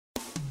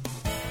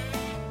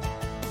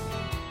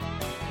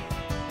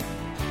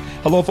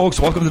Hello, folks.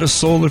 Welcome to the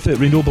Solar Fit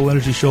Renewable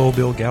Energy Show.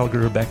 Bill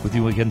Gallagher back with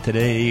you again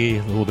today.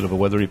 A little bit of a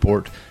weather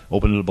report.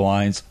 Open the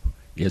blinds.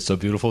 It's a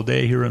beautiful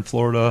day here in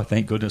Florida.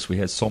 Thank goodness we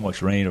had so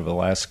much rain over the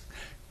last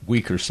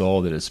week or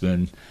so that it's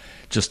been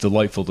just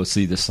delightful to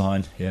see the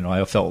sun. You know,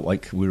 I felt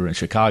like we were in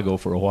Chicago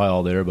for a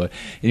while there. But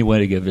anyway,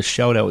 to give a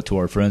shout out to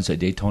our friends at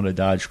Daytona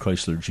Dodge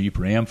Chrysler Jeep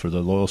Ram for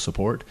their loyal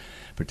support,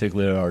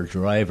 particularly our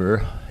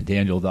driver,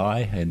 Daniel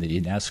Dye, and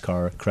the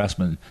NASCAR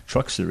Craftsman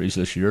Truck Series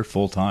this year,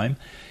 full-time,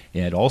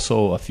 and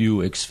also a few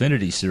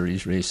Xfinity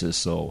Series races.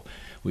 So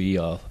we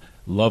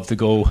love to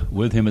go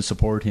with him and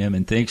support him.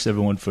 And thanks,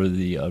 everyone, for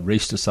the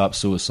Race to Stop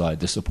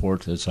Suicide, the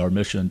support. It's our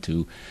mission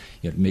to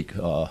make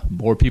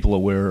more people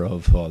aware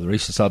of the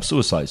Race to Stop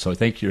Suicide. So I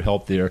thank you for your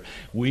help there.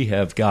 We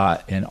have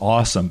got an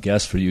awesome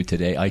guest for you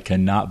today. I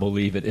cannot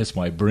believe it. It's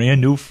my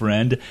brand new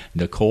friend,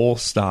 Nicole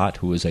Stott,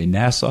 who is a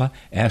NASA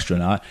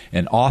astronaut,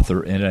 an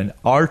author, and an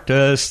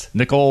artist.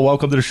 Nicole,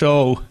 welcome to the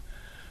show.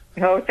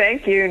 Oh,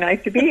 thank you.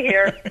 Nice to be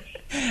here.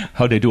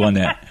 How'd they do on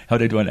that? I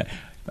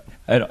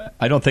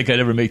don't think I'd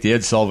ever make the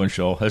Ed Sullivan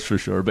Show, that's for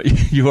sure,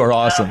 but you are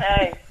awesome.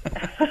 Hey.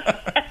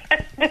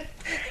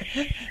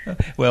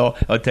 Well,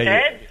 I'll tell you.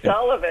 Ed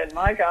Sullivan,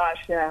 my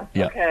gosh, yeah.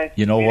 Okay.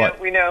 You know what?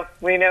 We know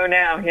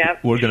now, yeah.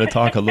 We're going to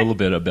talk a little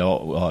bit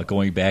about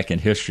going back in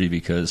history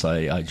because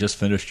I just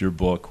finished your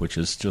book, which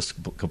is just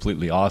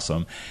completely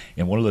awesome.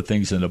 And one of the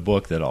things in the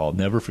book that I'll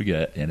never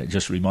forget, and it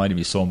just reminded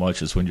me so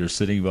much, is when you're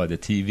sitting by the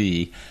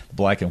TV,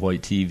 black and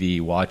white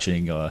TV,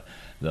 watching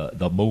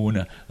the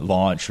moon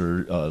launch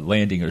or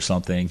landing or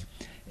something,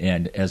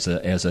 and as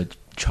a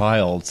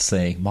child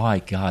saying, "My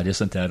God,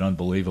 isn't that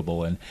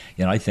unbelievable?" And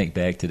I think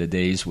back to the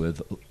days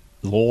with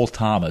Lowell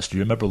Thomas. Do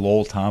you remember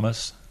Lowell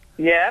Thomas?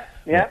 Yeah.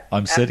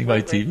 I'm sitting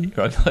by TV.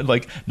 I'm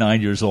like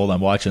 9 years old.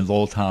 I'm watching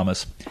Lowell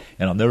Thomas,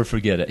 and I'll never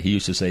forget it. He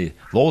used to say,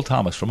 "Lowell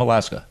Thomas from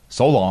Alaska,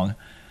 so long."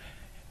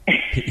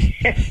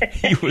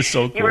 He was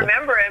so cool. You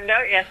remember him,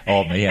 don't you?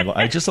 Oh man,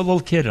 I was just a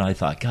little kid, and I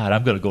thought, God,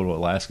 I'm going to go to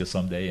Alaska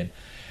someday. And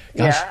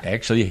gosh,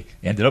 actually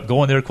ended up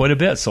going there quite a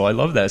bit, so I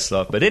love that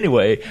stuff. But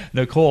anyway,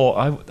 Nicole,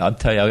 I'll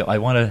tell you, I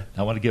want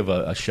to give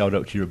a shout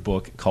out to your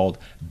book called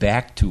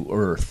Back to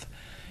Earth.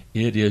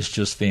 It is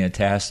just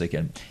fantastic,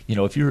 and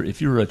if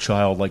you're a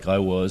child like I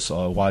was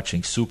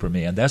watching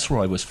Superman, that's where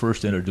I was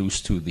first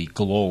introduced to the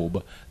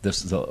globe,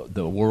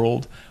 the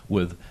world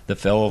with the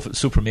fellow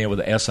Superman with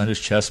the S on his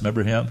chest.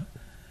 Remember him?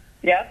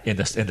 Yeah. And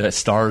the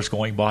stars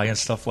going by and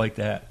stuff like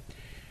that.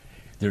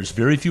 There's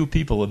very few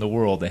people in the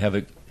world that have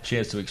a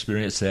chance to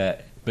experience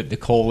that, but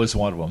Nicole is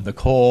one of them.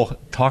 Nicole,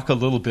 talk a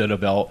little bit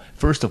about,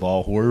 first of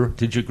all, where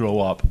did you grow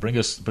up? Bring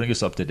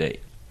us up to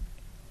date.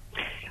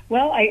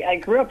 Well, I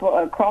grew up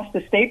across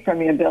the state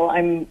from you, Bill.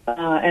 And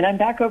I'm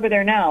back over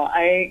there now.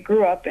 I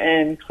grew up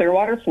in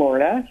Clearwater,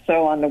 Florida,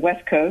 so on the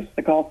west coast,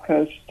 the Gulf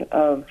Coast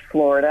of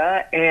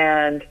Florida,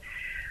 and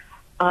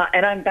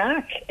I'm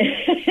back,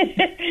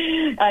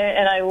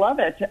 and I love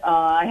it.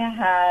 I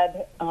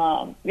had,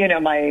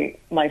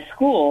 my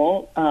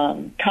school,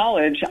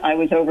 college. I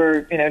was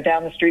over,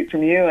 down the street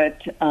from you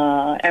at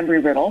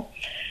Embry-Riddle.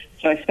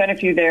 So I spent a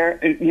few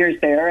years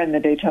there in the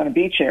Daytona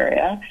Beach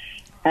area,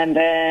 and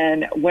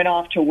then went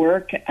off to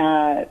work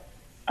at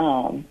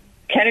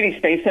Kennedy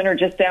Space Center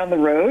just down the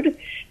road.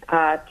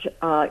 At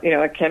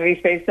Kennedy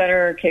Space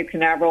Center, Cape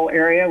Canaveral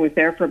area. Was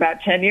there for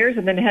about 10 years,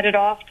 and then headed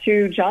off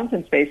to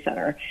Johnson Space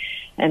Center.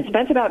 And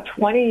spent about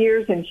 20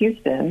 years in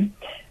Houston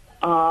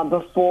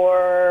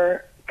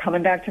before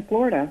coming back to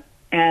Florida.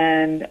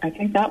 And I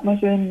think that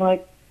was in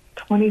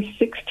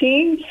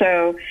 2016.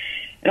 So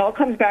it all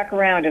comes back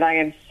around, and I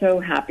am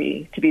so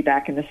happy to be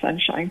back in the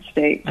Sunshine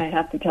State, I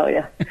have to tell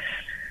you.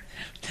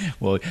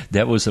 Well,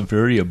 that was a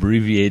very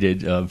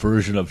abbreviated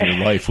version of your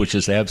life, which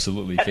is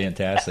absolutely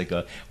fantastic.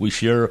 We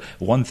share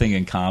one thing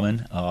in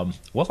common.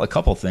 A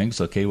couple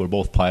things. Okay, we're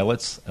both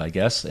pilots, I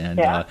guess, and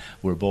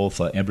we're both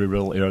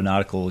Embry-Riddle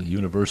Aeronautical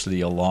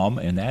University alum,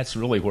 and that's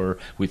really where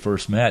we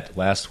first met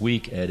last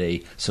week at a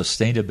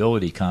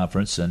sustainability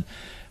conference. And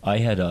I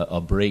had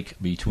a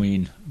break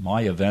between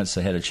my events.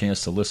 I had a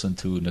chance to listen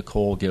to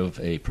Nicole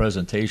give a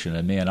presentation,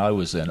 and man, I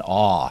was in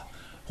awe.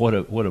 What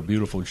a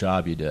beautiful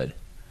job you did.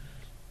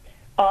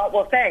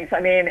 Well, thanks. I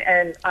mean,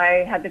 and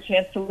I had the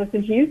chance to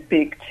listen to you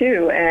speak,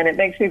 too, and it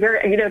makes me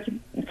very,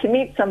 to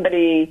meet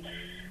somebody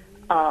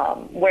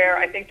where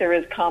I think there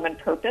is common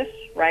purpose,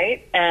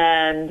 right?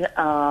 And,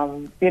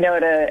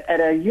 at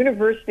a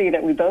university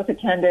that we both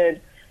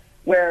attended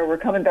where we're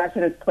coming back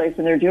to this place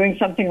and they're doing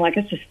something like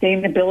a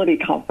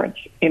sustainability conference,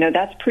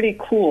 that's pretty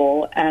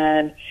cool,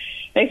 and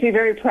makes me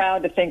very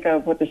proud to think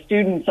of what the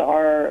students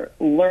are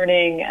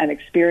learning and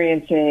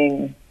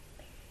experiencing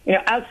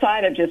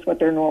outside of just what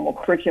their normal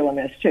curriculum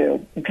is,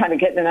 too, and kind of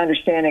getting an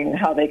understanding of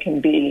how they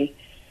can be,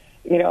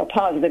 a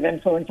positive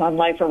influence on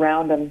life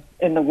around them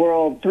in the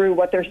world through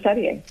what they're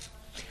studying.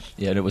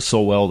 Yeah, and it was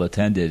so well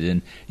attended,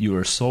 and you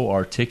were so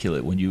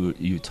articulate when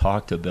you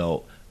talked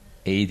about,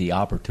 the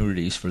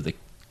opportunities for the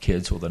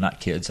kids. Well, they're not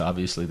kids,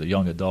 obviously, they're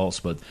young adults,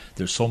 but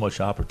there's so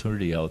much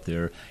opportunity out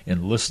there,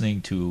 and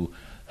listening to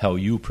how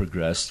you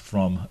progressed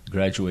from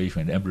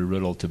graduation at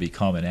Embry-Riddle to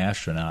become an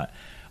astronaut.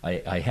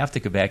 I have to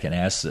go back and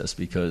ask this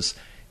because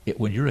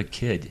when you're a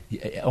kid,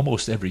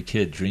 almost every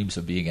kid dreams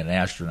of being an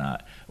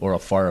astronaut or a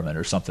fireman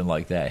or something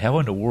like that. How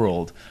in the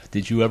world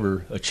did you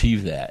ever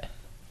achieve that?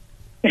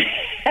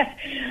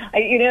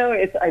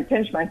 I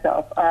pinch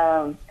myself.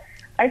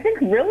 I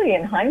think really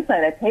in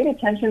hindsight, I paid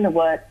attention to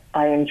what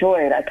I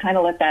enjoyed. I kind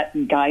of let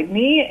that guide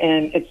me,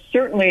 and it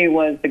certainly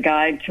was the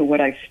guide to what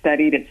I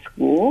studied at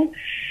school,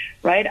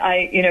 right?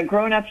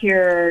 Growing up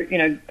here,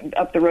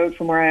 up the road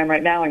from where I am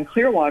right now in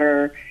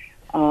Clearwater,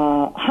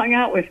 hung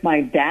out with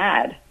my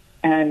dad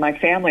and my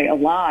family a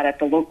lot at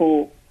the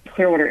local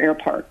Clearwater Air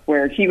Park,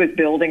 where he was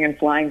building and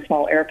flying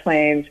small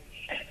airplanes.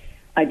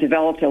 I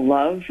developed a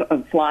love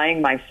of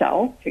flying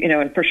myself,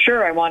 and for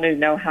sure I wanted to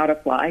know how to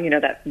fly.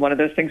 That's one of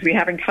those things we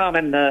have in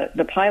common,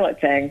 the pilot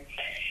thing.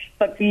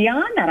 But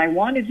beyond that, I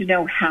wanted to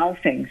know how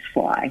things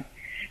fly.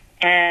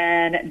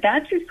 And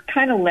that just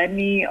kind of led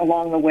me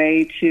along the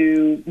way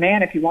to,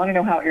 man, if you want to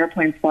know how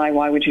airplanes fly,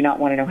 why would you not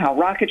want to know how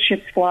rocket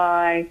ships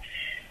fly?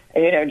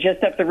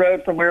 Just up the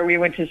road from where we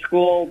went to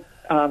school,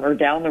 or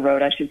down the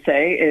road, I should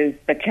say, is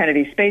the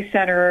Kennedy Space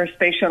Center.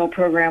 Space shuttle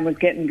program was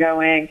getting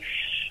going.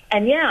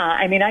 And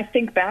I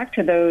think back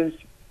to those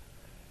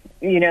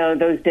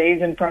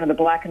days in front of the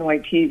black and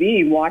white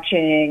TV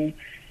watching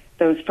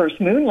those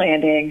first moon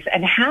landings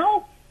and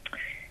how,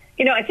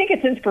 I think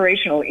it's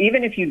inspirational,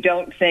 even if you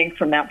don't think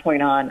from that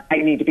point on, I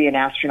need to be an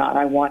astronaut.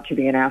 I want to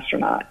be an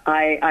astronaut.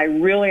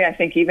 I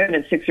think even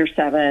at 6 or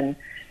 7,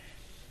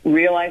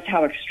 realized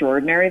how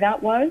extraordinary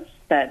that was,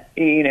 that,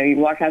 you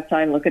walk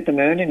outside and look at the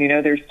moon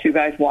and, there's 2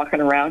 guys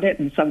walking around it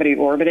and somebody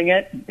orbiting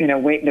it,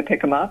 waiting to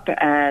pick them up.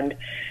 And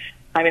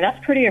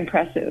that's pretty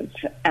impressive.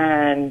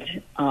 And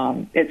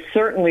it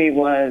certainly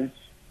was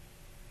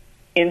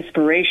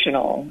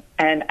inspirational.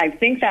 And I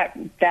think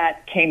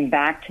that came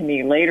back to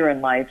me later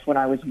in life when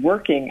I was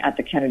working at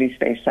the Kennedy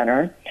Space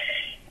Center.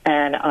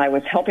 And I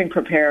was helping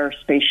prepare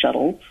space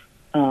shuttles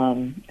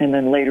and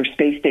then later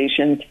space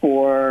stations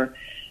for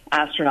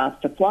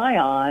astronauts to fly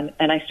on.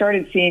 And I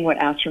started seeing what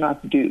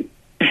astronauts do.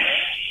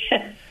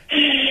 And,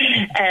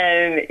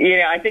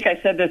 I think I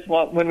said this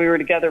when we were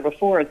together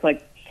before. It's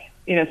like,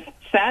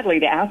 sadly,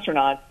 to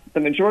astronauts, the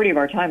majority of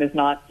our time is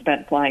not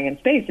spent flying in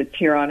space. It's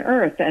here on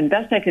Earth. And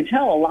best I could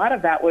tell, a lot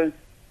of that was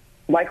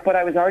like what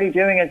I was already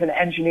doing as an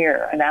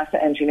engineer, a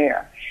NASA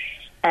engineer.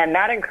 And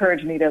that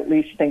encouraged me to at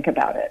least think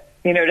about it,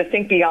 to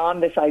think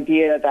beyond this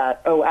idea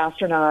that,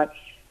 astronaut,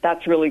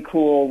 that's really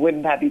cool.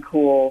 Wouldn't that be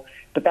cool?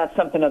 But that's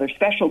something other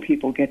special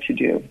people get to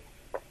do.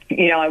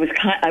 I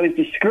was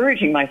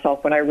discouraging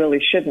myself when I really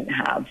shouldn't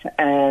have.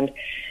 And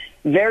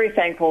very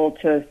thankful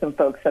to some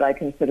folks that I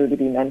consider to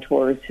be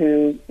mentors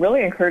who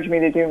really encouraged me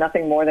to do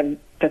nothing more than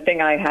the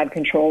thing I had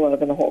control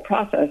of in the whole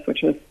process,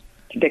 which was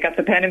to pick up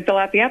the pen and fill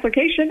out the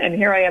application. And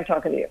here I am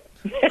talking to you.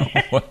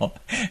 Well,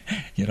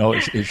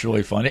 it's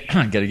really funny.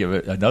 I got to give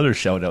another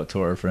shout out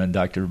to our friend,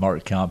 Dr.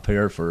 Mark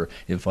Compere, for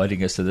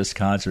inviting us to this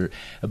concert.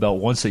 About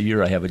once a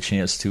year, I have a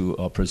chance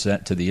to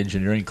present to the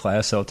engineering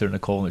class out there,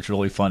 Nicole, and it's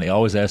really funny. I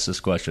always ask this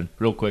question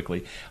real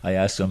quickly. I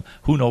ask them,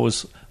 who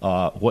knows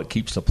what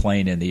keeps the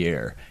plane in the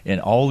air? And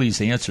all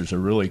these answers are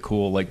really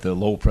cool, like the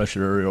low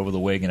pressure area over the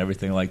wing and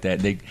everything like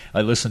that.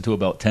 I listen to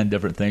about 10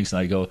 different things, and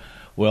I go,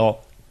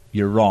 well,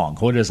 you're wrong.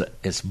 What is it?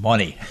 It's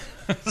money.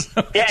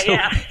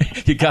 Yeah.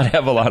 You got to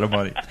have a lot of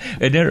money.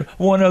 And then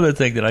one other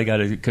thing that I got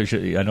to, because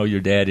I know your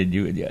dad and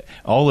you, and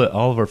all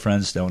of our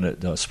friends down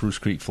at Spruce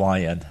Creek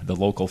Fly-In, the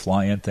local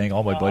fly-in thing,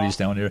 all my buddies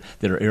down there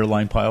that are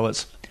airline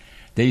pilots,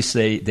 they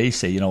say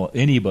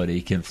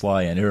anybody can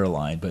fly an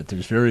airline, but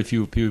there's very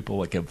few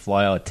people that can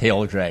fly a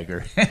tail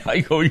dragger. I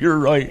go, you're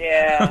right.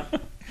 Yeah.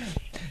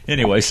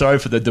 Anyway, sorry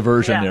for the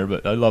diversion there,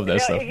 but I love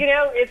that stuff.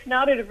 It's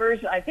not a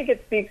diversion. I think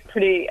it speaks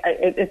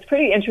it's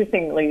pretty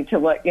interestingly to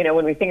what,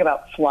 when we think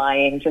about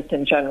flying just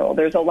in general.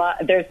 There's a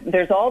lot,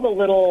 there's all the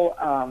little,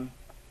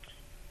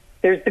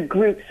 there's the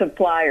groups of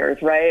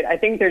flyers, right? I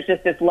think there's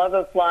just this love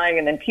of flying,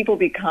 and then people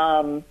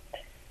become,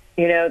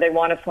 they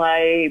want to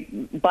fly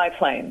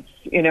biplanes,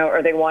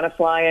 or they want to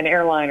fly an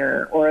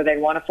airliner, or they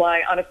want to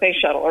fly on a space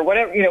shuttle, or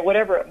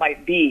whatever it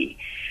might be.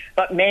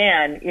 But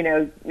man,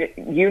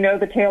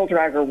 the tail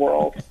dragger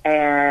world,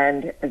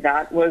 and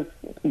that was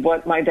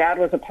what my dad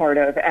was a part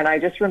of. And I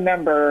just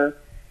remember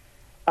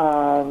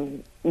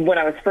when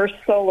I was first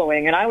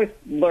soloing, and I was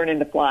learning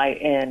to fly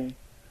in,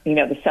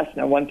 the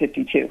Cessna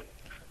 152,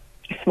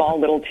 small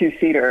little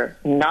 2-seater,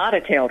 not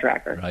a tail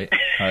dragger. Right.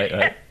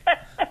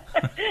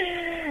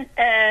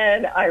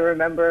 And I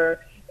remember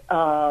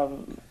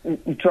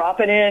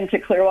dropping into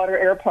Clearwater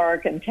Air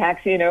Park and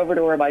taxiing over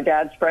to where my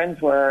dad's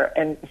friends were,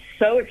 and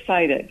so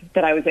excited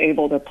that I was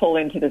able to pull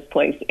into this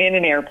place in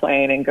an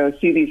airplane and go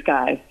see these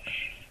guys.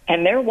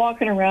 And they're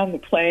walking around the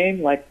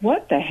plane like,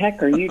 what the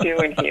heck are you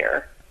doing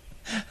here?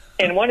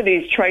 In one of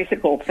these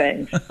tricycle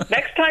things.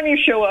 Next time you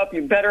show up,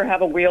 you better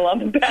have a wheel on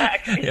the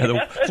back. Yeah,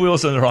 the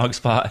wheel's in the wrong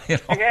spot.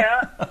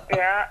 Yeah.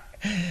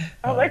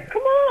 I'm like,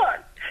 come on.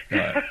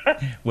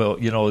 Well,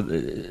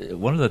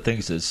 one of the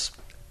things is,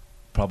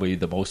 probably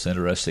the most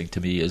interesting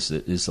to me is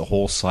the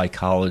whole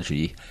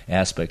psychology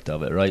aspect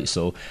of it, right?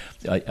 So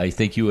I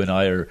think you and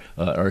I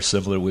are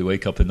similar. We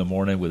wake up in the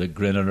morning with a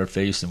grin on our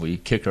face and we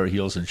kick our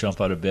heels and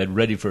jump out of bed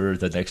ready for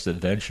the next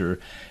adventure,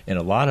 and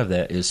a lot of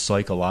that is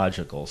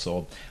psychological.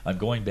 So I'm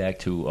going back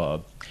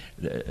to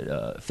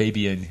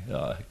Fabien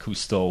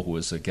Cousteau, who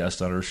was a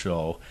guest on our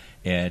show,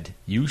 and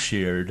you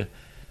shared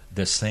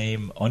the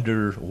same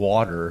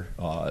underwater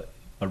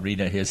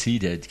arena as he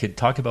did. Can you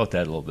talk about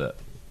that a little bit?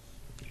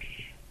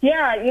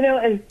 Yeah,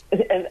 as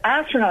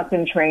astronauts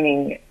in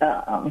training,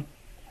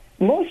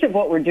 most of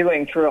what we're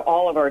doing through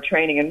all of our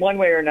training in one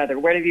way or another,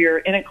 whether you're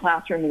in a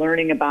classroom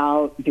learning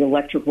about the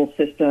electrical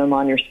system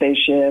on your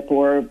spaceship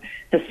or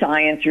the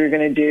science you're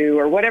going to do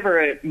or whatever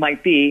it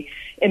might be,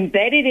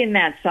 embedded in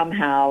that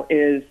somehow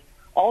is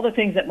all the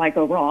things that might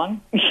go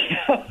wrong,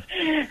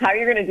 how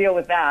you're going to deal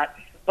with that,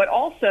 but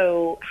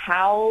also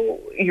how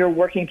you're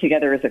working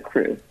together as a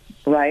crew,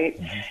 right?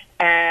 Mm-hmm.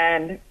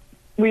 And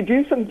we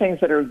do some things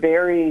that are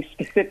very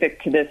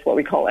specific to this, what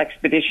we call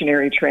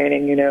expeditionary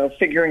training,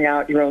 figuring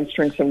out your own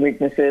strengths and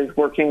weaknesses,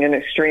 working in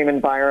extreme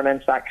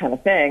environments, that kind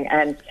of thing.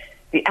 And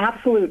the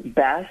absolute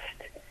best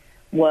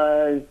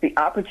was the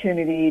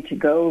opportunity to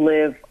go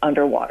live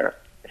underwater.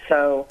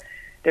 So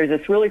there's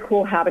this really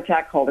cool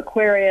habitat called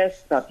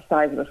Aquarius, about the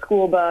size of a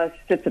school bus,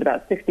 sits at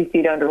about 60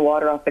 feet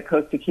underwater off the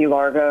coast of Key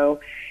Largo.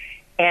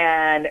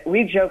 And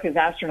we joke as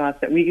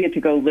astronauts that we get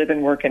to go live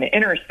and work in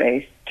inner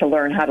space to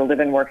learn how to live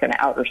and work in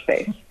outer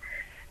space.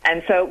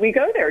 And so we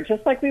go there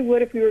just like we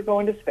would if we were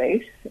going to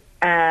space.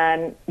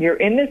 And you're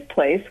in this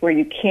place where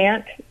you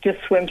can't just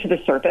swim to the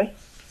surface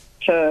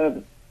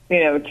to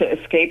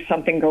escape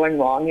something going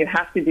wrong. You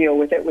have to deal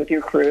with it with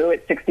your crew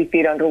at 60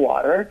 feet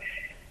underwater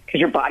because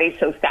your body's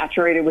so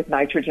saturated with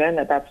nitrogen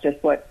that that's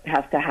just what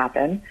has to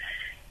happen.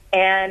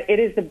 And it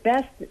is the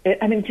best,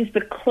 just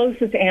the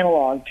closest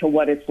analog to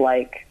what it's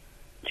like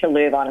to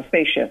live on a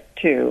spaceship,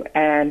 too,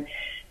 and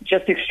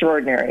just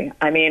extraordinary.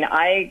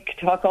 I could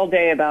talk all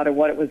day about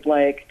what it was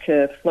like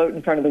to float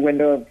in front of the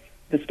window of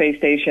the space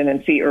station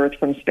and see Earth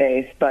from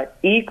space, but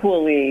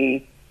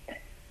equally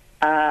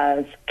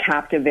as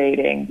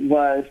captivating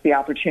was the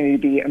opportunity to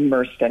be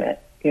immersed in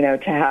it, to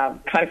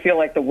kind of feel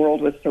like the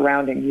world was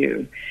surrounding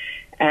you,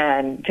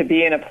 and to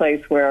be in a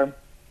place where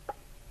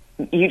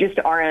you just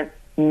aren't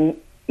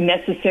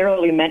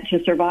necessarily meant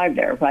to survive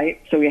there, right?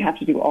 So we have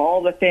to do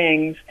all the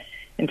things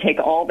and take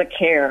all the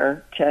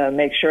care to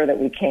make sure that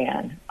we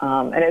can.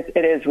 And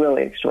it is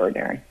really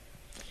extraordinary.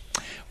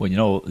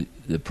 Well,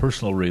 the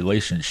personal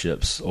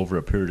relationships over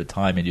a period of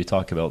time, and you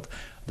talk about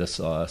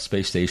this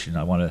space station,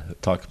 I want to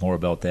talk more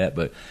about that,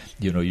 but,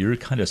 you're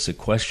kind of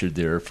sequestered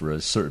there for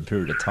a certain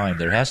period of time.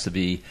 There has to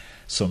be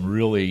some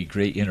really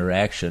great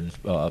interaction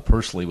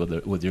personally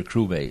with your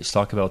crewmates.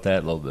 Talk about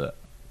that a little bit.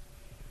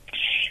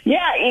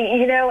 Yeah,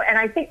 and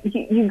I think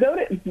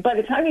by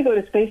the time you go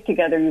to space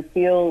together, you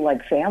feel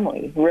like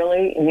family,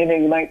 really. And,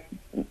 you might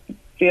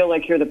feel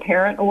like you're the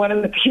parent of one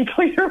of the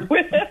people you're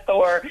with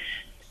or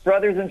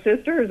brothers and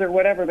sisters or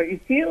whatever, but you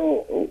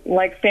feel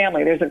like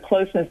family. There's a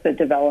closeness that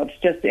develops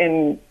just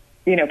in,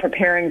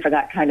 preparing for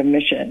that kind of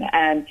mission.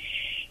 And,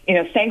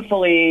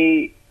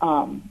 thankfully,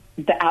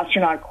 the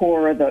astronaut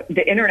corps,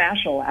 the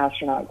International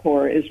Astronaut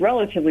Corps is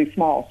relatively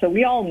small. So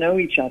we all know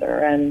each other.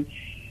 And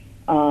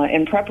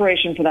in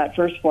preparation for that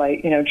first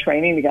flight,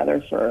 training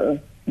together for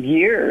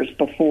years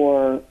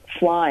before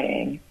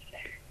flying.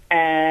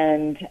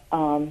 And,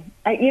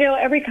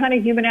 every kind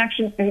of human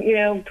action,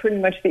 pretty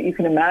much that you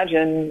can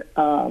imagine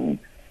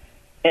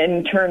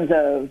in terms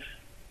of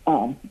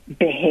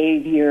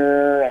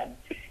behavior and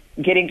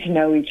getting to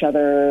know each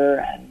other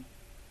and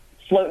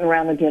floating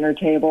around the dinner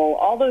table,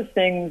 all those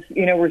things,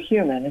 we're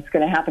human. It's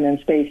going to happen in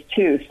space,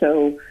 too.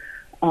 So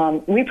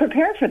we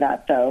prepare for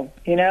that, though,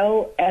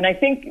 and I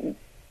think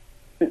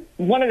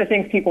one of the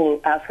things people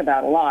ask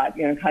about a lot,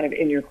 kind of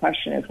in your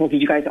question is, well,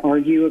 did you guys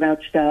argue about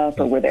stuff,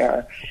 or were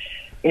there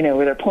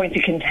points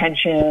of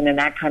contention and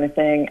that kind of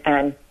thing?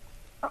 And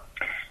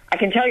I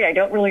can tell you, I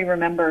don't really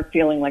remember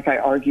feeling like I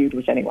argued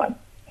with anyone.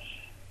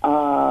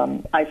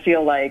 I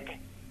feel like,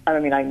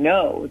 I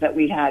know that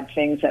we had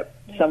things that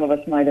some of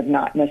us might have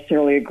not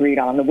necessarily agreed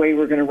on, the way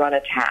we're going to run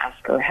a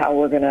task or how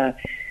we're going to,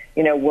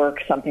 work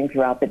something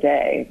throughout the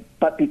day.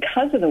 But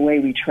because of the way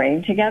we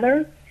trained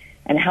together,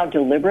 and how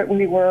deliberate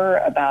we were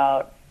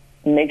about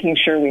making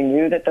sure we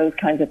knew that those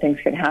kinds of things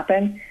could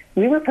happen,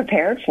 we were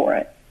prepared for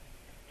it.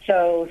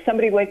 So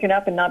somebody waking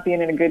up and not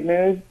being in a good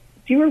mood,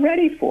 you were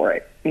ready for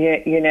it,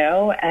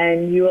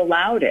 and you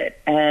allowed it.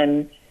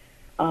 And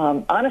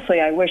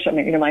honestly, I wish,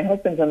 my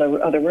husband's in the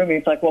other room.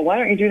 He's like, well, why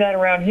don't you do that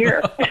around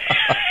here?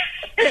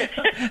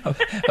 I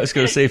was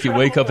going to say, if you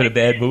wake up in a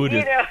bad mood,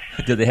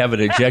 do they have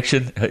an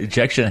ejection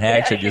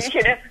hatch and just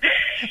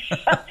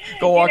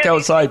go walk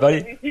outside,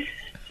 buddy?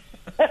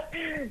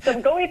 So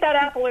go eat that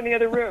apple in the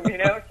other room,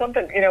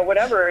 something,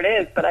 whatever it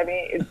is. But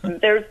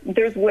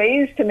there's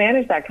ways to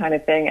manage that kind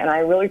of thing, and I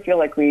really feel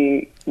like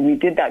we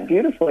did that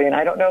beautifully. And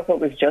I don't know if it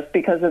was just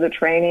because of the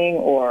training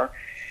or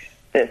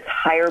this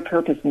higher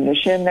purpose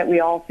mission that we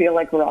all feel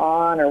like we're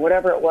on, or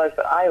whatever it was.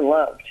 But I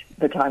loved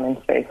the time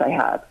and space I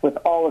had with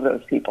all of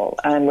those people,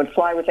 and would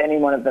fly with any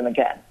one of them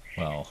again.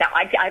 Wow. Now,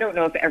 I don't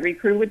know if every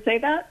crew would say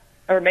that,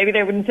 or maybe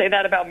they wouldn't say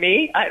that about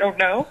me. I don't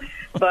know,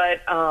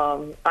 but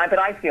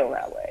I feel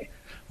that way.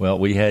 Well,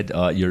 we had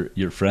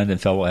your friend and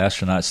fellow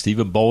astronaut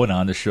Stephen Bowen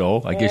on the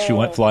show. I guess you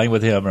went flying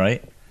with him,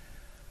 right?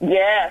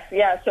 Yes,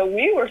 yeah. So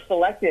we were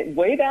selected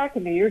way back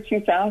in the year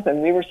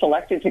 2000. We were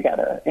selected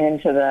together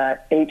into the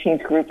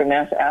 18th group of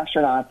NASA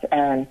astronauts,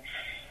 and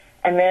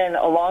then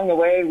along the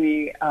way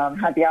we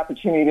had the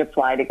opportunity to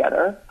fly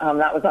together.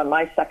 That was on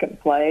my second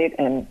flight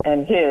and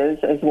his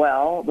as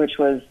well, which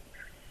was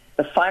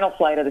the final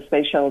flight of the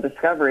Space Shuttle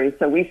Discovery.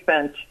 So we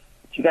spent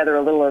together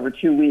a little over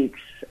 2 weeks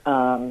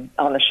on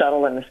the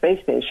shuttle and the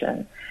space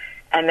station.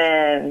 And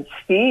then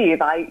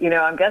Steve,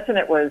 I'm guessing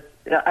it was,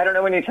 I don't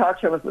know when you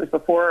talked to him, if it was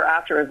before or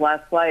after his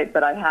last flight,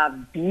 but I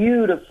have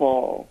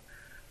beautiful,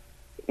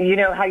 you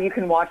know how you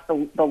can watch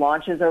the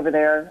launches over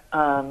there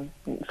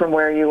from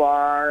where you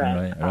are.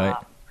 And, right.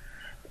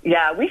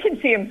 Yeah, we can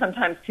see him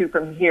sometimes too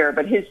from here,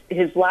 but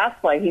his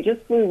last flight, he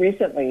just flew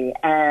recently,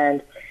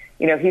 and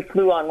he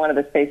flew on one of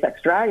the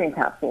SpaceX Dragon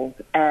capsules,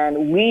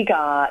 and we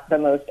got the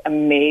most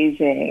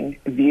amazing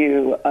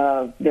view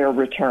of their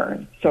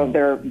return, so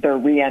their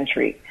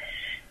re-entry.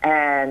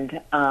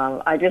 And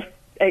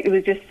it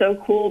was just so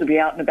cool to be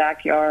out in the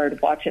backyard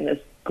watching this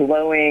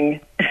glowing,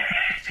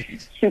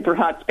 super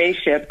hot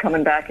spaceship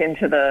coming back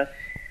into the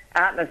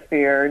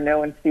atmosphere,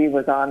 knowing Steve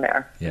was on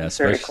there. Yeah,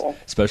 very cool.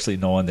 Especially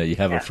knowing that you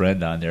have a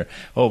friend on there.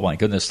 Oh, my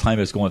goodness, time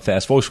is going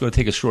fast. Folks, we're going to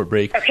take a short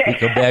break. Okay. We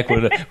come back,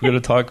 we're going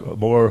to talk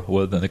more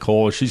with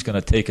Nicole. She's going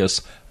to take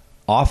us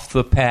off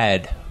the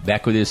pad.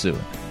 Back with you soon.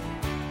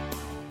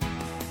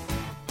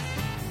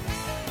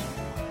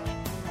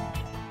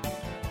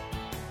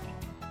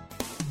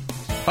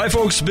 Hi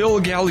folks, Bill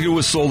Gallagher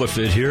with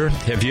SolarFit here.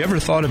 Have you ever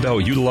thought about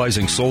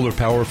utilizing solar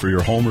power for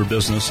your home or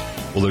business?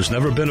 Well, there's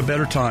never been a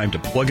better time to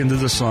plug into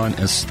the sun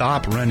and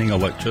stop renting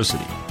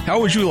electricity.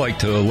 How would you like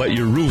to let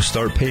your roof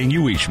start paying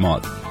you each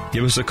month?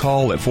 Give us a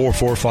call at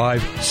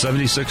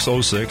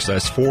 445-7606.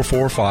 That's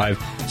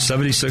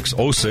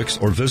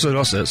 445-7606. Or visit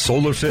us at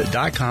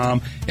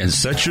solarfit.com and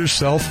set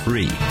yourself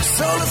free.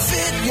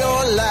 SolarFit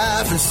your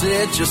life and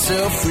set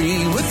yourself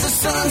free with the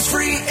sun's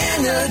free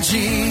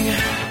energy.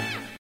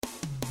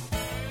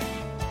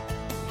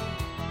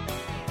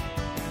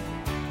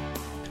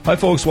 Hi,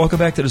 folks. Welcome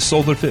back to the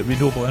SolarFit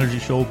Renewable Energy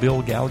Show.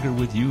 Bill Gallagher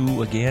with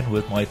you again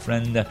with my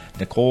friend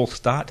Nicole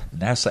Stott,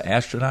 NASA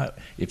astronaut.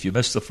 If you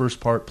missed the first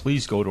part,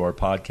 please go to our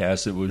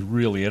podcast. It was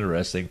really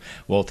interesting.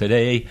 Well,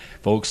 today,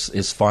 folks,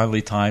 it's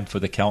finally time for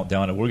the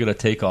countdown, and we're going to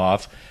take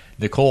off.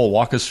 Nicole,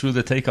 walk us through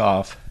the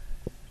takeoff.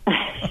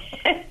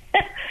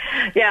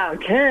 Yeah,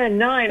 10,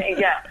 9, 8,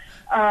 yeah.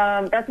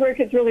 That's where it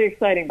gets really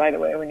exciting, by the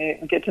way, when you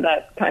get to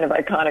that kind of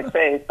iconic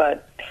phase.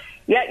 But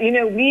yeah,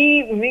 when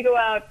we go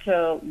out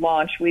to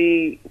launch,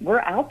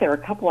 we're out there a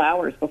couple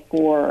hours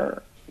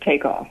before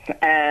takeoff.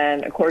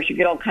 And, of course, you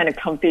get all kind of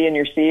comfy in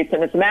your seats.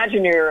 And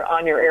imagine you're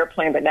on your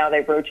airplane, but now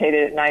they've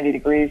rotated it 90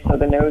 degrees, so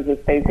the nose is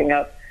facing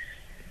up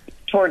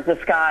towards the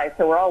sky.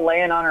 So we're all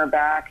laying on our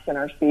backs in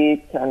our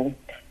seats, and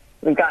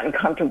we've gotten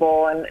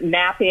comfortable. And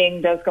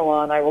napping does go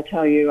on, I will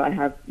tell you. I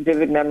have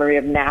vivid memory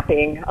of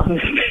napping on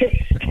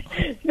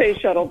the space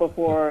shuttle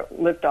before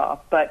liftoff.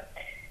 But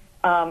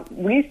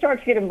we start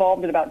to get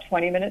involved at about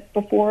 20 minutes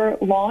before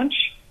launch,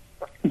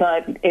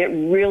 but it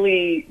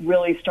really,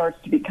 really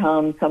starts to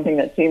become something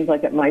that seems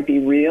like it might be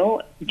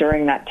real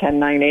during that 10,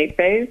 9, 8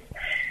 phase.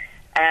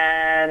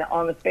 And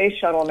on the space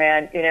shuttle,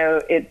 man,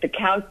 the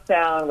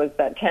countdown was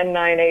that 10,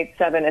 9, 8,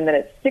 7, and then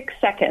at 6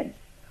 seconds,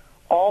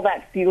 all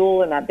that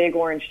fuel in that big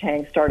orange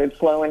tank started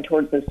flowing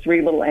towards those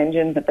 3 little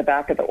engines at the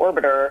back of the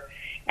orbiter.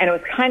 And it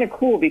was kind of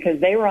cool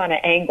because they were on an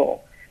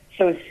angle.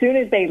 So as soon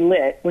as they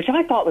lit, which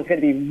I thought was going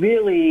to be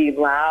really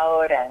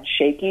loud and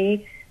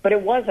shaky, but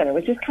it wasn't. It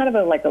was just kind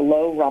of like a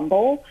low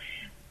rumble.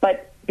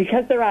 But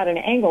because they're at an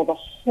angle, the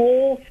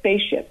whole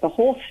spaceship, the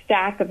whole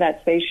stack of that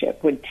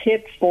spaceship would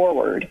tip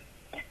forward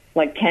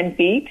like 10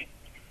 feet.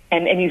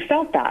 And you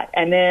felt that.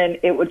 And then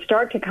it would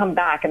start to come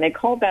back. And they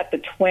called that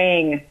the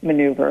twang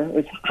maneuver. It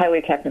was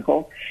highly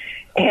technical.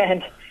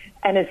 And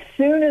as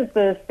soon as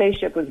the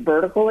spaceship was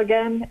vertical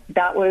again,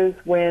 that was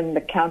when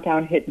the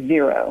countdown hit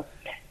 0.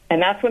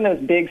 And that's when those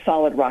big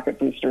solid rocket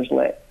boosters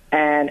lit.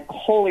 And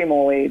holy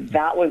moly,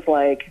 that was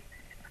like,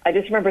 I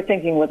just remember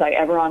thinking, was I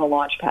ever on a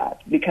launch pad?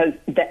 Because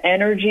the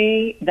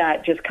energy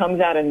that just comes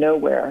out of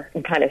nowhere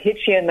and kind of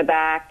hits you in the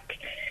back,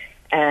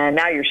 and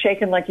now you're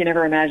shaking like you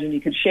never imagined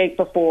you could shake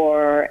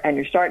before, and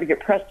you're starting to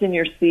get pressed in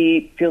your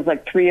seat. Feels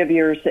like 3 of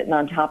you are sitting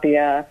on top of you.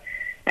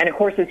 And, of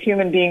course, as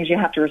human beings, you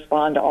have to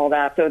respond to all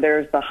that. So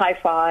there's the high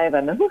five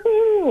and the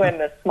woohoo and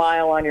the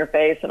smile on your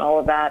face and all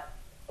of that.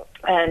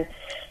 And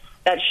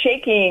that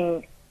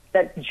shaking,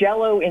 that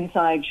jello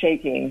inside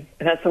shaking,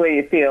 that's the way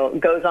you feel,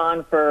 goes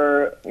on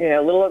for,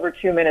 a little over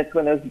 2 minutes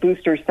when those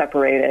boosters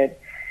separated.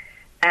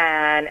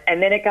 And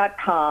then it got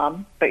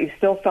calm, but you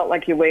still felt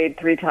like you weighed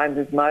 3 times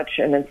as much.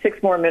 And then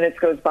 6 more minutes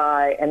goes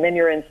by, and then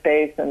you're in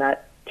space, and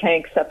that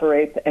tank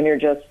separates, and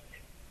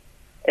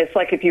it's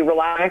like if you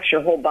relax,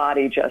 your whole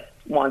body just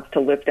wants to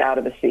lift out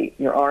of the seat.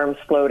 Your arms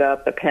float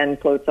up, the pen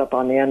floats up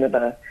on the end of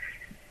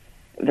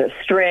the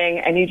string,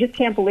 and you just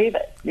can't believe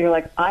it. You're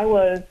like, I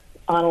was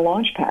on a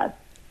launch pad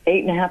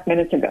 8.5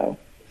 minutes ago.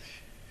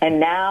 And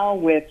now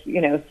with,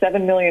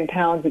 7 million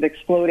pounds of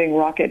exploding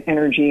rocket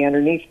energy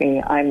underneath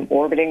me, I'm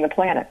orbiting the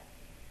planet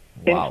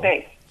in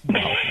space.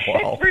 Wow.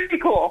 It's pretty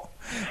cool.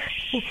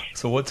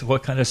 So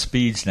what kind of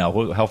speeds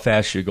now? How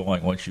fast you're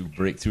going once you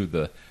break through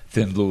the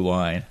thin blue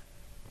line?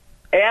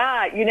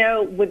 Yeah,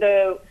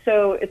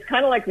 so it's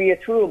kind of like you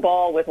threw a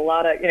ball with a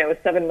lot of, with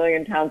 7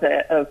 million pounds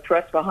of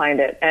thrust behind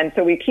it. And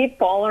so we keep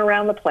falling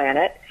around the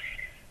planet,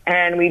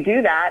 and we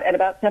do that at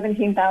about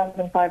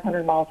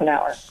 17,500 miles an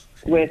hour,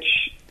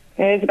 which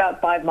is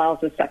about 5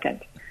 miles a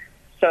second.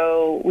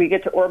 So we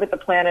get to orbit the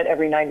planet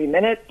every 90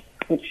 minutes,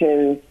 which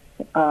is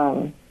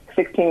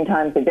 16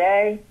 times a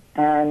day.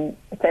 And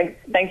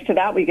thanks to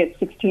that, we get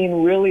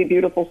 16 really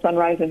beautiful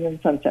sunrises and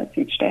sunsets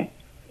each day.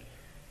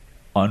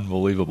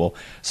 Unbelievable.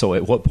 So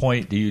at what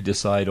point do you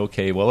decide,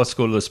 okay, well, let's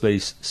go to the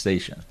space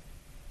station?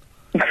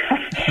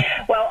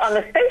 Well, on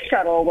the space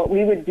shuttle, what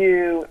we would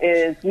do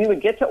is we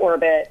would get to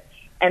orbit,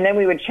 and then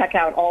we would check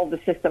out all the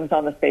systems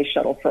on the space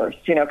shuttle first,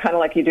 kind of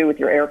like you do with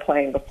your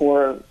airplane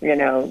before you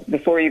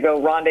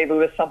go rendezvous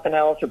with something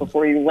else, or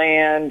before you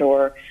land,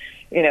 or,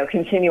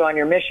 continue on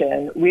your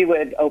mission. We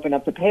would open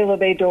up the payload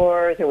bay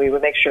doors, and we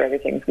would make sure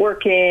everything's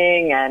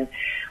working, and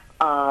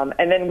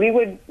then we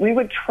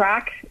would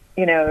track,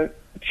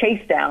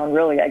 chase down,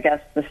 really, I guess,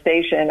 the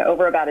station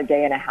over about a 1.5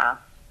 day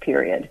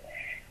period.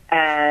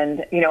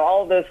 And,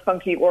 all of those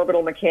funky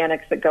orbital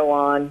mechanics that go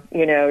on,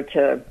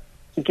 to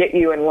get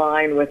you in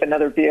line with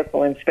another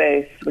vehicle in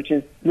space, which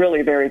is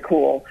really very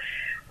cool.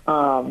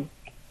 About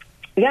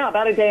a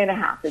 1.5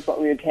 days is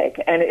what we would take.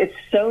 And it's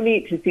so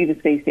neat to see the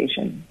space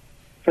station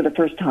for the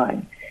first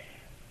time,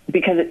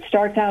 because it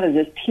starts out as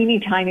this teeny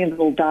tiny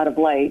little dot of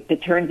light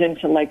that turns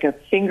into like a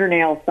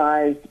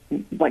fingernail-sized,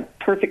 like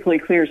perfectly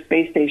clear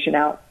space station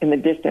out in the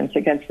distance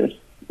against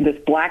this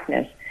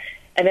blackness.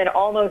 And then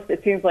almost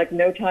it seems like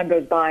no time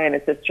goes by, and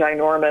it's this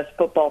ginormous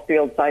football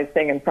field-sized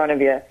thing in front of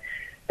you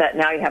that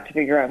now you have to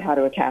figure out how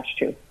to attach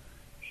to.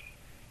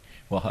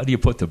 Well, how do you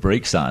put the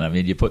brakes on? I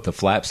mean, you put the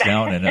flaps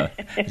down and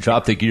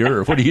drop the gear,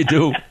 or what do you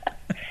do?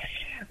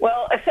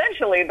 Well,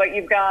 essentially, but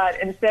you've got,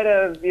 instead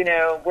of,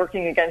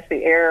 working against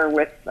the air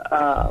with,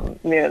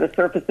 the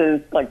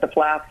surfaces like the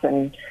flaps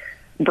and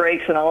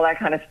brakes and all that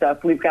kind of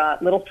stuff, we've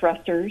got little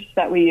thrusters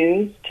that we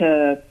use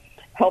to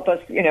help us,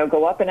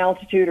 go up in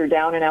altitude or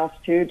down in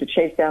altitude to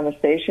chase down the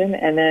station.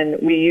 And then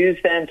we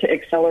use them to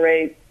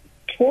accelerate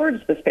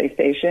towards the space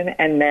station.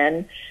 And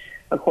then,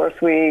 of course,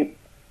 we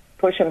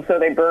push them so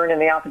they burn in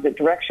the opposite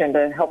direction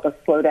to help us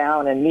slow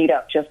down and meet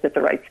up just at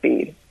the right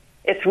speed.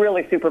 It's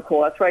really super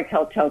cool. That's why I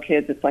tell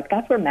kids, it's like,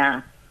 that's where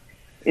math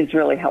is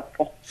really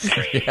helpful.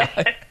 Yeah.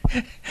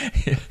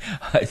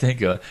 I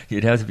think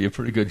you'd have to be a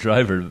pretty good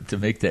driver to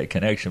make that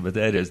connection, but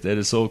that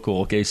is so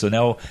cool. Okay, so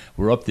now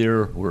we're up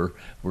there, we're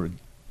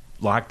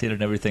locked in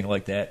and everything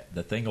like that.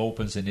 The thing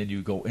opens, and then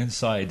you go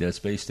inside the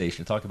space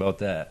station. Talk about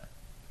that.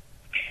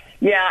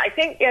 Yeah, I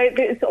think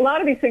it's a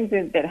lot of these things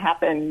that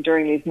happen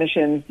during these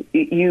missions,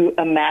 you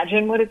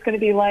imagine what it's going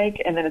to be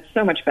like, and then it's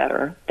so much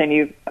better than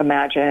you've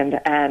imagined.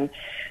 And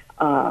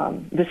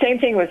the same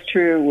thing was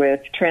true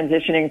with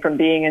transitioning from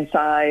being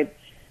inside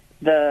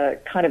the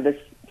kind of the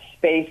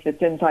space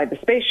that's inside the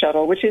space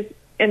shuttle, which is,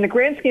 in the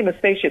grand scheme of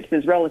spaceships,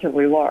 is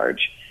relatively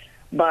large.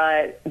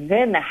 But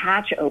then the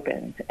hatch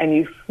opens, and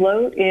you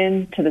float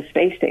into the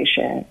space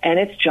station, and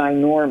it's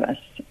ginormous.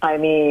 I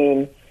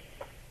mean,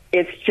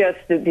 it's just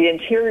the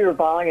interior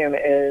volume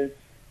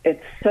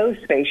it's so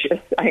spacious.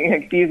 I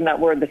keep using that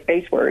word, the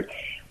space word.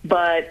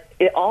 But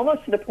it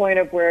almost to the point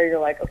of where you're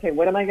like, okay,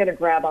 what am I going to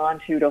grab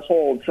onto to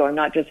hold so I'm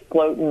not just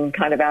floating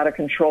kind of out of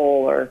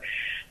control? Or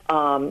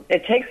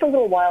it takes a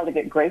little while to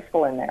get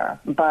graceful in there,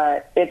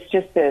 but it's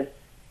just this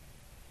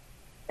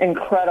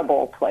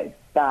incredible place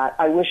that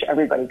I wish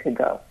everybody could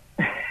go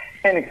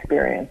and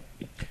experience.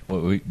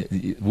 Well,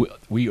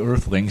 we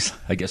Earthlings,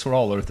 I guess we're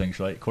all Earthlings,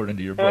 right, according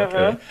to your book.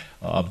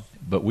 Mm-hmm.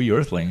 But we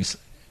Earthlings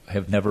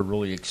have never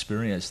really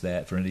experienced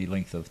that for any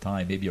length of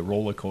time. Maybe a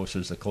roller coaster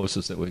is the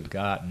closest that we've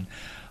gotten.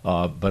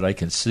 But I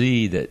can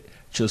see that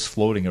just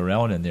floating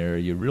around in there,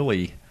 you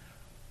really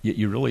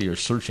are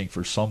searching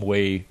for some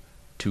way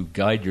to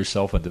guide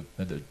yourself in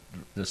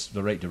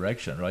the right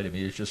direction, right? I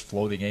mean, it's just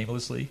floating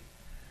aimlessly.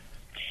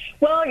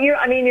 Well,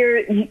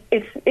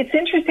 it's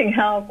interesting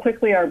how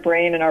quickly our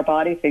brain and our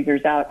body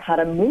figures out how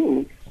to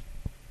move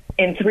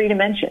in 3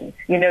 dimensions.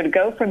 To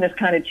go from this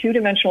kind of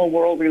 2-dimensional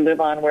world we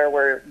live on, where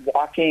we're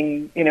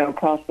walking,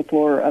 across the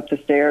floor or up the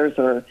stairs,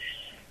 or,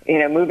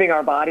 moving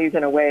our bodies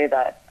in a way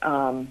that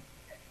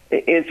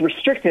is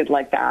restricted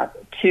like that,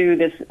 to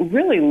this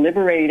really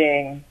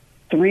liberating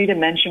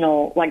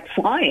 3-dimensional, like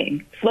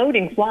floating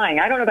flying.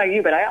 I don't know about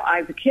you, but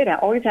I as a kid, I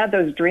always had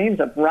those dreams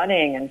of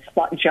running and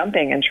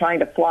jumping and trying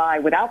to fly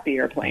without the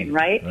airplane,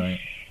 right?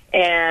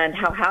 And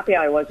how happy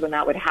I was when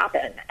that would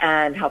happen,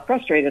 and how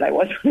frustrated I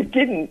was when it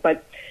didn't.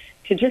 But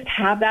to just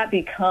have that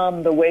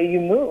become the way you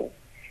move.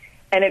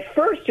 And at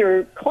first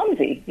you're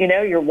clumsy,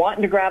 you're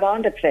wanting to grab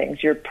onto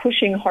things. You're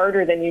pushing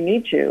harder than you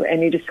need to.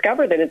 And you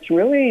discover that it's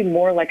really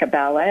more like a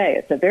ballet.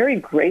 It's a very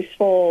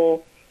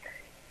graceful,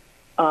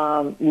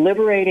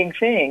 liberating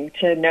thing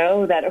to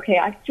know that, okay,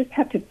 I just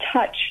have to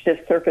touch this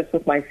surface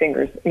with my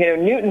fingers.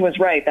 Newton was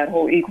right, that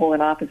whole equal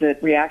and opposite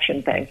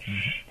reaction thing.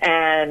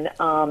 And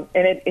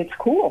it's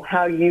cool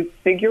how you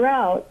figure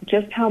out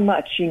just how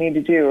much you need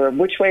to do, or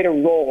which way to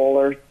roll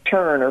or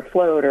turn or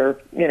float,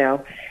 or,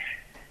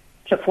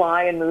 to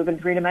fly and move in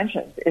 3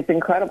 dimensions. It's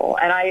incredible.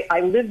 And I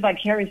live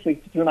vicariously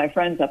through my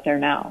friends up there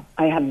now.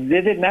 I have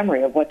vivid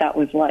memory of what that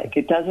was like.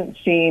 It doesn't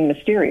seem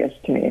mysterious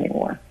to me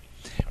anymore.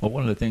 Well,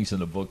 one of the things in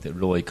the book that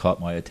really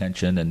caught my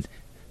attention and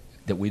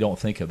that we don't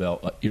think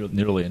about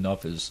nearly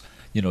enough is,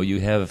 you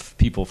have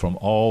people from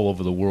all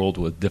over the world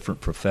with different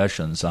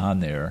professions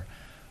on there,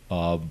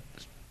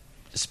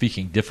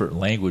 speaking different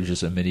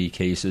languages in many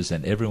cases,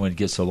 and everyone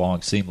gets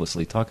along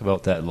seamlessly. Talk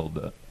about that a little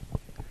bit.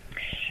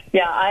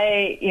 Yeah,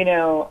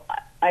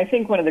 I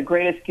think one of the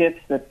greatest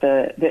gifts that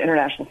the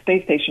International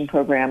Space Station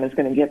program is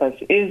going to give us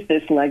is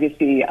this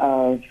legacy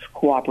of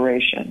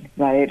cooperation,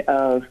 right,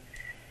 of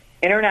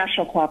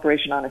international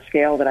cooperation on a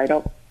scale that I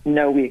don't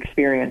know we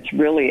experience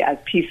really as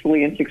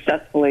peacefully and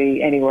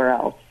successfully anywhere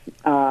else.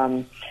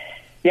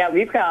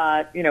 We've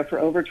got, for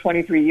over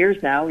 23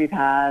 years now, we've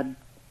had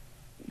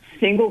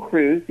single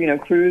crews,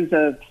 crews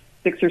of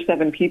 6 or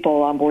 7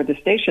 people on board the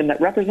station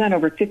that represent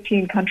over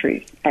 15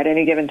 countries at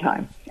any given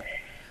time,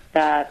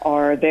 that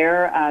are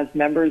there as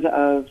members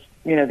of,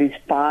 these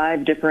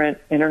 5 different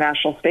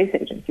international space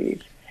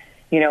agencies,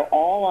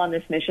 all on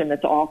this mission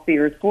that's off the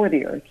Earth for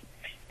the Earth.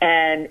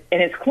 And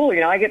it's cool,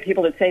 I get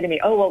people that say to me,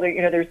 oh, well,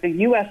 there's the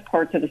U.S.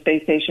 parts of the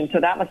space station,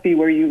 so that must be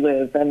where you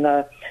live. And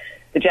the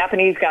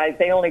Japanese guys,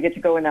 they only get to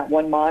go in that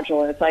one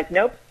module. And it's like,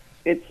 nope,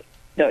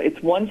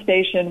 it's one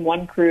station,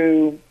 one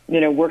crew,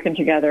 working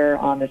together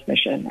on this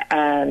mission.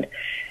 And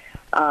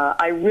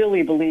I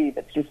really believe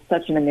it's just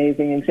such an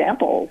amazing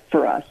example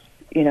for us,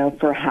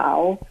 for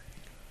how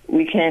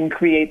we can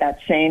create that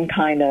same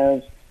kind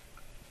of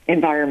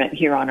environment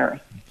here on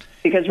Earth.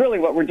 Because really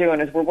what we're doing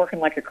is we're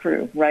working like a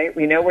crew, right?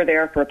 We know we're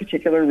there for a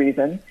particular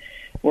reason.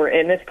 We're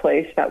in this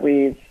place that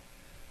we've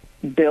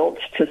built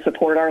to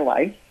support our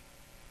life.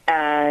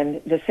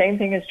 And the same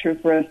thing is true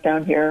for us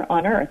down here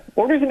on Earth.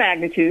 Orders of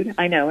magnitude,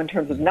 I know, in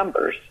terms of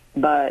numbers,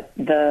 but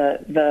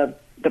the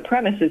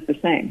premise is the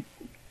same.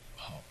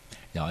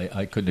 Yeah,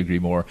 I couldn't agree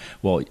more.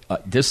 Well,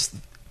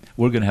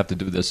 we're going to have to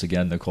do this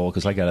again, Nicole,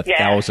 because I got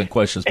 1,000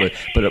 questions.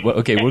 But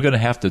okay, we're going to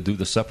have to do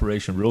the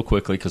separation real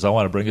quickly because I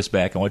want to bring us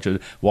back. I want you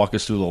to walk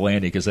us through the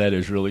landing because that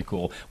is really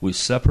cool. We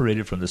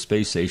separated from the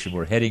space station.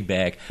 We're heading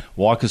back.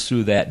 Walk us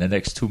through that in the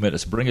next 2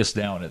 minutes. Bring us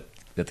down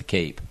at the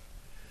Cape.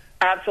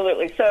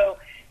 Absolutely. So,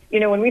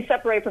 when we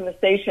separate from the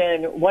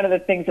station, one of the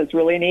things that's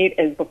really neat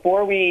is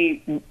before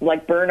we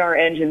burn our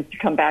engines to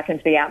come back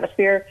into the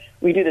atmosphere,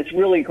 we do this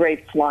really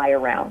great fly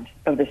around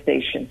of the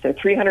station. So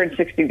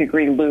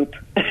 360-degree loop,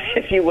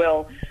 if you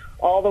will,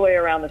 all the way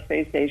around the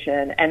space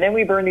station. And then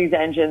we burn these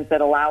engines that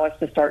allow us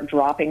to start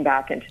dropping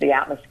back into the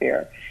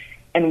atmosphere.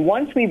 And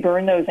once we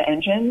burn those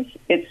engines,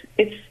 it's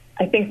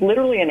I think,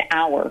 literally an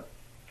hour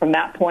from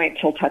that point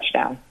till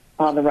touchdown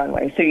on the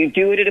runway. So you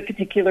do it at a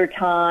particular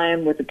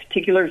time with a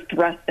particular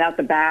thrust out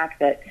the back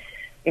that,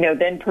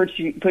 then puts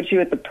you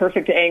at the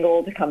perfect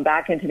angle to come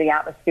back into the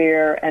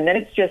atmosphere. And then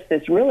it's just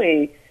this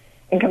really,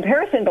 in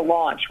comparison to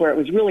launch, where it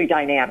was really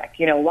dynamic,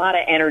 a lot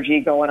of energy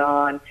going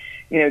on,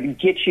 to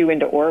get you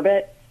into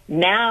orbit.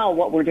 Now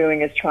what we're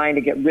doing is trying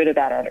to get rid of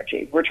that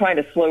energy. We're trying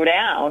to slow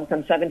down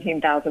from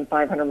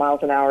 17,500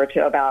 miles an hour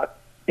to about,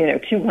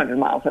 200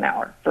 miles an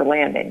hour for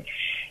landing.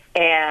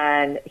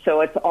 And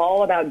so it's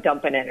all about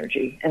dumping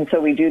energy. And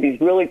so we do these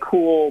really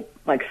cool,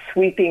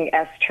 sweeping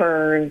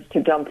S-turns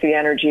to dump the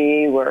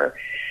energy. We're,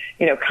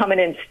 coming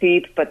in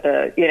steep, but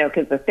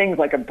because the thing's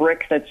like a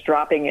brick that's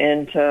dropping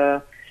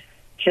into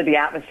the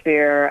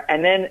atmosphere.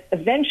 And then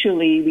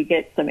eventually we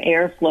get some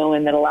airflow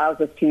in that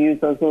allows us to use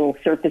those little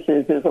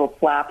surfaces, those little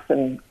flaps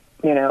and,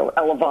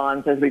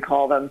 elevons, as we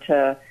call them,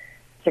 to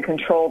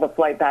control the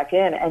flight back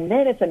in. And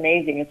then it's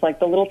amazing. It's like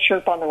the little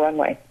chirp on the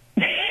runway.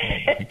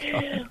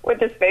 With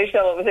the space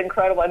shuttle, it was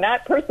incredible. And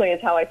that personally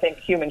is how I think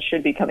humans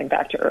should be coming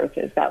back to Earth,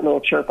 is that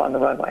little chirp on the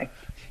runway.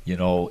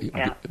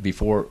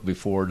 Before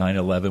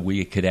 9/11,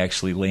 we could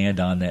actually land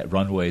on that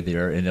runway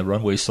there, and the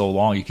runway's so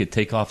long you could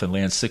take off and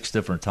land 6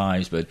 different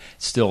times, but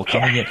still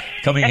coming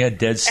in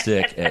dead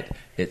stick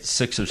at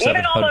 6 or 7.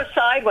 Even almost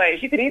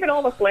sideways. You could even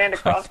almost land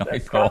across the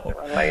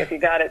runway if you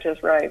got it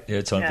just right.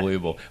 It's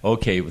unbelievable.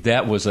 Okay,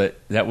 that was a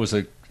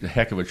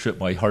heck of a trip.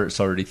 My heart's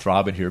already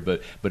throbbing here,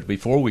 but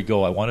before we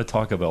go, I want to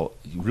talk about,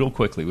 real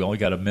quickly, we only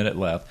got a minute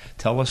left.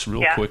 Tell us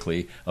real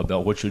quickly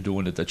about what you're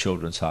doing at the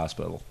Children's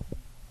Hospital.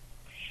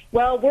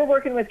 Well, we're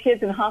working with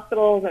kids in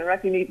hospitals and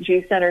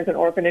refugee centers and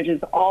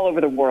orphanages all over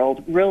the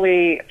world.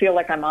 Really feel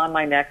like I'm on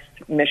my next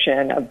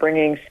mission of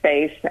bringing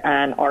space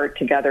and art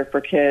together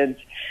for kids.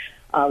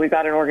 We've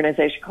got an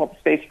organization called the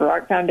Space for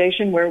Art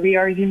Foundation, where we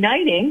are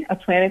uniting a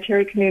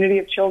planetary community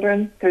of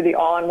children through the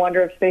awe and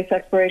wonder of space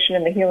exploration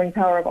and the healing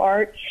power of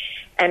art.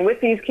 And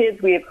with these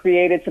kids, we have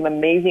created some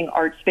amazing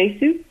art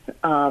spacesuits.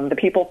 The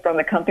people from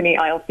the company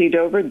ILC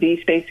Dover, the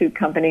spacesuit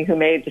company who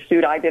made the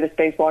suit I did a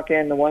spacewalk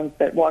in, the ones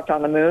that walked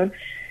on the moon,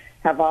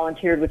 have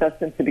volunteered with us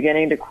since the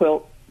beginning to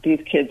quilt these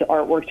kids'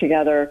 artwork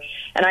together.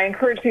 And I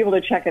encourage people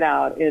to check it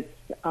out. It's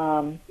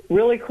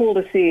really cool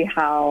to see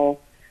how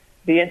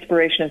the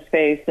inspiration of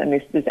space and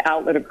this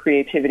outlet of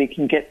creativity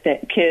can get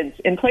kids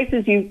in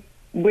places you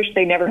wish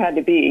they never had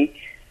to be,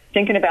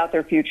 thinking about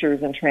their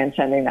futures and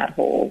transcending that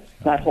whole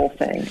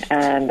thing.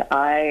 And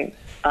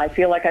I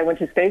feel like I went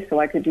to space so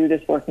I could do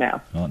this work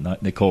now. Oh,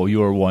 Nicole,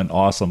 you are one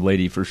awesome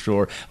lady for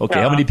sure. Okay,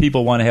 how many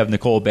people want to have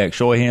Nicole back?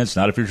 Show of hands.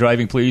 Not if you're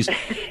driving, please.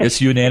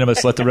 It's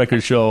unanimous. Let the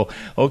record show.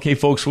 Okay,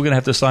 folks, we're going to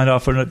have to sign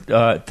off for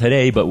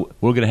today,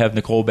 but we're going to have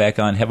Nicole back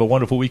on. Have a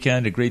wonderful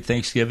weekend, a great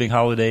Thanksgiving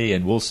holiday,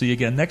 and we'll see you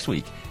again next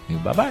week.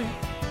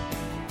 Bye-bye.